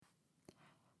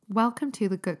Welcome to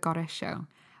the Good Goddess Show,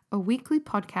 a weekly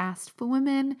podcast for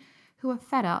women who are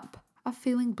fed up of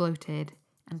feeling bloated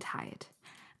and tired.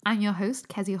 I'm your host,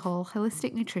 Kezia,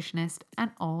 holistic nutritionist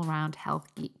and all-around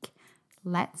health geek.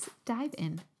 Let's dive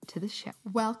into the show.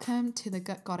 Welcome to the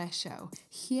Gut Goddess Show.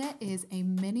 Here is a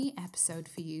mini episode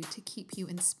for you to keep you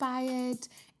inspired,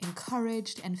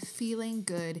 encouraged, and feeling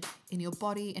good in your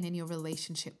body and in your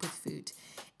relationship with food.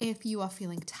 If you are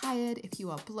feeling tired, if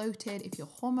you are bloated, if your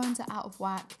hormones are out of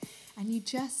whack, and you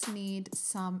just need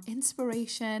some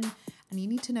inspiration, and you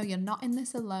need to know you're not in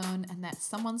this alone and that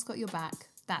someone's got your back,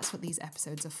 that's what these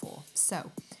episodes are for.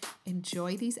 So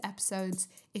enjoy these episodes.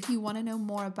 If you want to know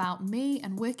more about me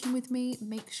and working with me,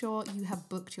 make sure you have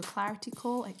booked your clarity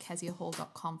call at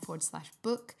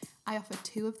keziahall.com/book. I offer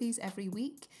 2 of these every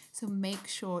week, so make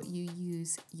sure you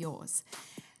use yours.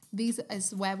 These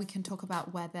is where we can talk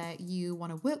about whether you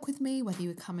want to work with me, whether you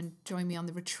would come and join me on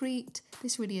the retreat.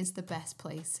 This really is the best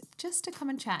place just to come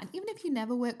and chat. And even if you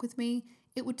never work with me,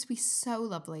 it would be so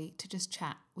lovely to just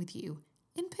chat with you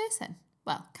in person.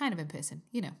 Well, kind of in person,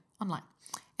 online.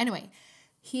 Anyway,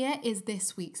 here is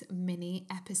this week's mini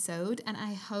episode, and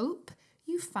I hope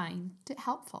you find it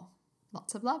helpful.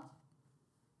 Lots of love.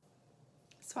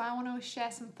 So I want to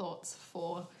share some thoughts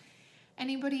for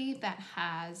anybody that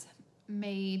has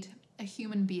made a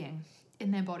human being in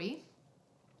their body.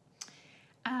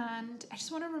 And I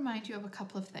just want to remind you of a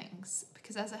couple of things,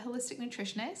 because as a holistic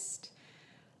nutritionist,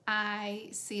 I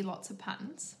see lots of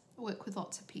patterns, work with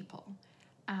lots of people,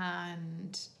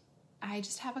 and I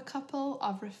just have a couple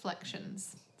of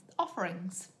reflections,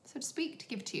 offerings, so to speak, to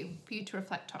give to you, for you to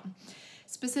reflect on.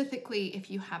 Specifically, if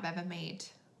you have ever made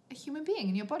a human being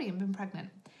in your body and been pregnant.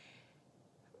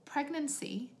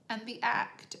 Pregnancy and the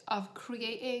act of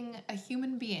creating a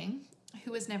human being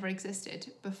who has never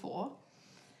existed before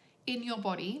in your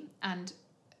body and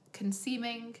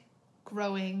conceiving,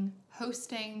 growing,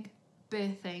 hosting,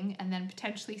 birthing, and then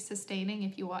potentially sustaining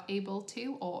if you are able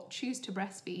to or choose to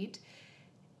breastfeed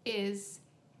is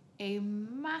a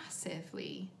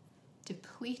massively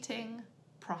depleting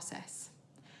process.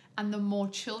 And the more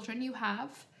children you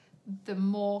have, the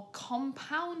more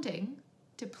compounding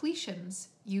depletions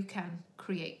you can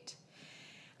create.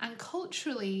 And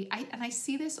culturally, I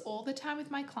see this all the time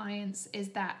with my clients, is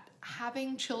that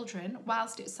having children,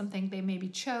 whilst it's something they maybe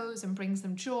chose and brings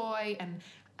them joy and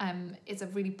is a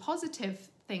really positive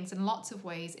things in lots of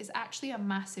ways, is actually a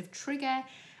massive trigger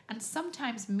and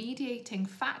sometimes mediating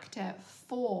factor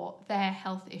for their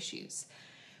health issues.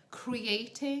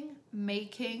 Creating,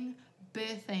 making,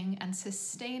 birthing, and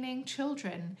sustaining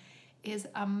children is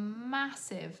a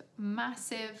massive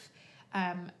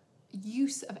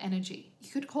use of energy. You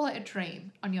could call it a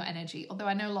drain on your energy, although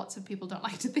I know lots of people don't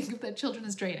like to think of their children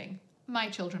as draining. My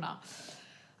children are.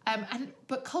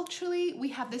 But culturally, we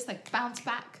have this bounce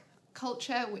back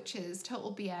culture, which is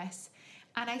total BS.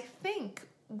 And I think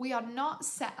we are not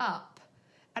set up,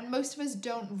 and most of us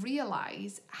don't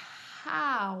realize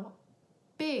how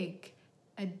big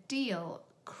a deal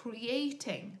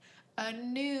creating a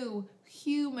new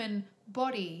human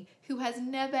body who has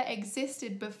never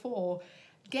existed before,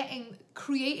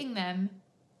 creating them,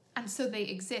 and so they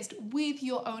exist with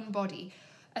your own body.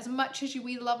 As much as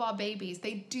we love our babies,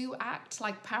 they do act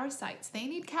like parasites. They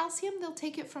need calcium, they'll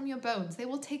take it from your bones. They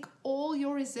will take all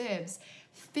your reserves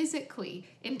physically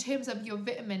in terms of your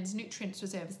vitamins, nutrients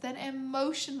reserves. Then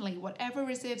emotionally, whatever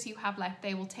reserves you have left,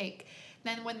 they will take.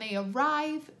 Then when they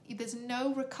arrive, there's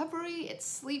no recovery. It's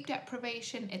sleep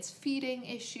deprivation, it's feeding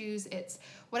issues, it's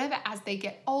whatever. As they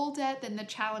get older, then the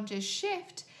challenges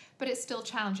shift, but it's still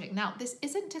challenging. Now, this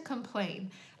isn't to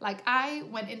complain. I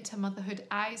went into motherhood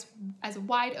eyes as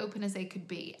wide open as they could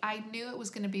be. I knew it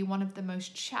was going to be one of the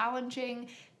most challenging,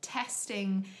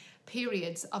 testing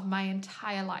periods of my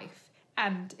entire life.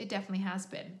 And it definitely has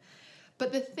been.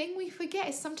 But the thing we forget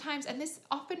is sometimes, and this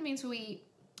often means we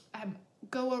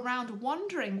go around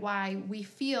wondering why we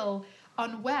feel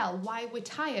unwell, why we're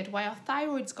tired, why our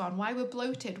thyroid's gone, why we're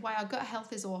bloated, why our gut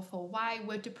health is awful, why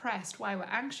we're depressed, why we're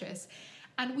anxious.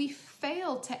 And we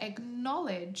fail to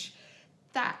acknowledge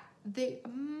that the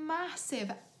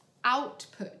massive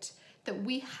output that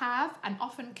we have and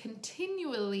often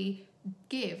continually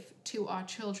give to our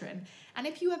children. And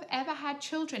if you have ever had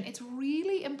children, it's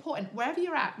really important, wherever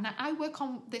you're at, now I work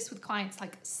on this with clients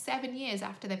 7 years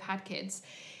after they've had kids,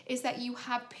 is that you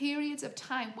have periods of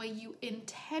time where you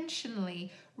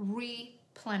intentionally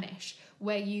replenish,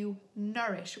 where you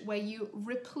nourish, where you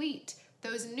replete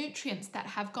those nutrients that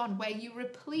have gone, where you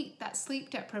replete that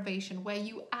sleep deprivation, where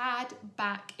you add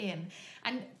back in.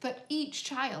 And for each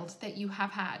child that you have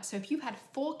had, so if you've had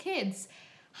 4 kids,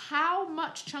 How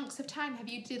much chunks of time have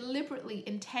you deliberately,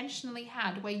 intentionally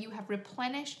had where you have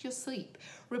replenished your sleep,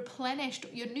 replenished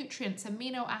your nutrients,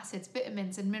 amino acids,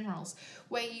 vitamins, and minerals,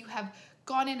 where you have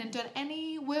gone in and done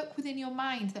any work within your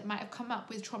mind that might have come up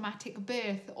with traumatic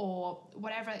birth or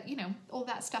whatever, all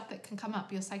that stuff that can come up,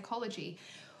 your psychology?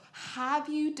 Have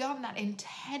you done that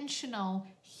intentional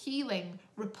healing,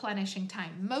 replenishing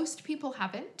time? Most people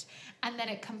haven't, and then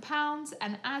it compounds,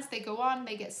 and as they go on,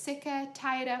 they get sicker,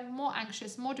 tireder, more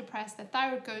anxious, more depressed, their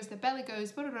thyroid goes, their belly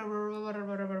goes,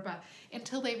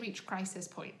 until they reach crisis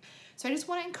point. So I just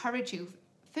want to encourage you,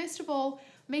 first of all,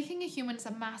 making a human is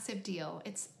a massive deal.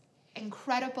 It's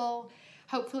incredible.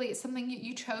 Hopefully it's something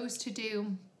you chose to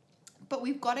do. But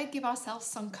we've got to give ourselves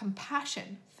some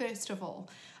compassion, first of all,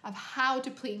 of how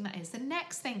depleting that is. The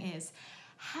next thing is,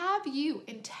 have you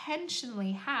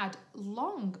intentionally had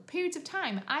long periods of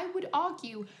time? I would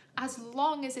argue as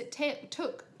long as it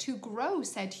took to grow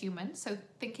said human, so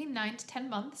thinking 9 to 10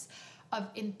 months of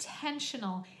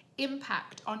intentional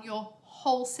impact on your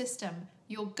whole system,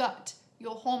 your gut,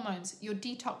 your hormones, your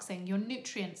detoxing, your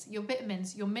nutrients, your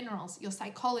vitamins, your minerals, your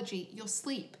psychology, your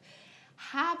sleep.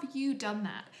 Have you done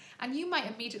that? And you might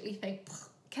immediately think,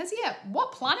 Kezia,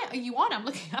 what planet are you on? I'm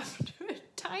looking after a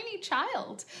tiny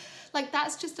child. Like,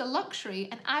 that's just a luxury.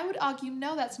 And I would argue,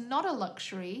 no, that's not a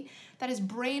luxury. That is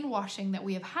brainwashing that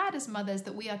we have had as mothers,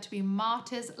 that we are to be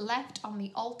martyrs left on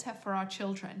the altar for our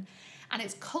children. And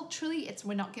it's culturally,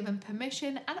 we're not given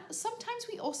permission. And sometimes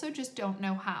we also just don't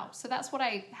know how. So that's what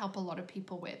I help a lot of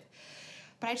people with.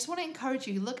 But I just want to encourage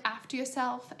you, look after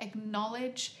yourself,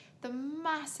 acknowledge the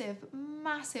massive,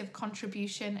 massive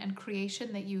contribution and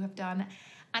creation that you have done.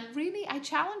 And really, I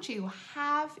challenge you,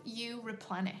 have you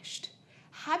replenished?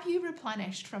 Have you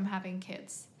replenished from having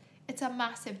kids? It's a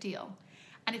massive deal.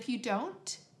 And if you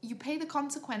don't, you pay the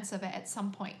consequence of it at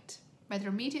some point, whether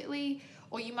immediately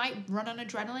or you might run on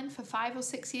adrenaline for 5 or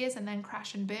 6 years and then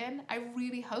crash and burn. I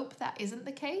really hope that isn't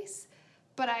the case,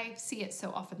 but I see it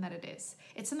so often that it is.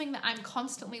 It's something that I'm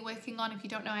constantly working on. If you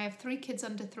don't know, I have 3 kids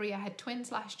under 3. I had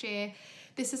twins last year.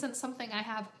 This isn't something I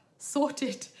have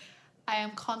sorted. I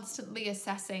am constantly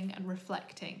assessing and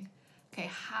reflecting. Okay,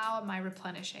 how am I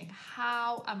replenishing?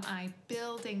 How am I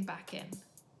building back in?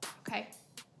 Okay,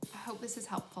 I hope this is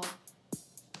helpful.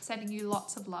 Sending you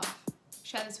lots of love.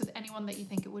 Share this with anyone that you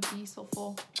think it would be useful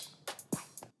for.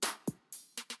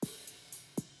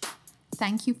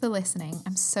 Thank you for listening.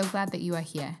 I'm so glad that you are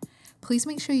here. Please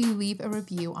make sure you leave a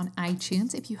review on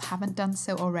iTunes if you haven't done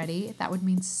so already. That would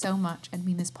mean so much and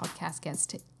mean this podcast gets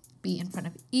to be in front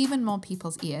of even more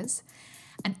people's ears.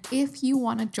 And if you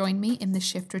want to join me in the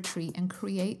shift retreat and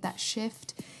create that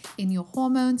shift in your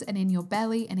hormones and in your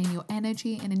belly and in your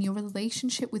energy and in your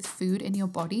relationship with food in your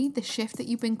body, the shift that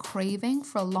you've been craving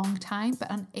for a long time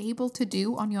but unable to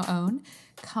do on your own,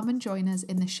 come and join us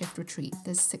in the shift retreat.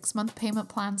 There's 6-month payment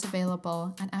plans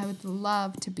available and I would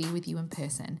love to be with you in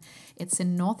person. It's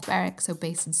in North Berwick, so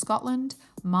based in Scotland,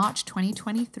 March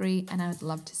 2023, and I would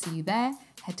love to see you there.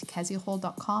 Head to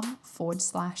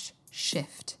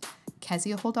keziahall.com/shift.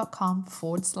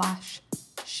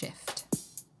 keziahall.com/shift.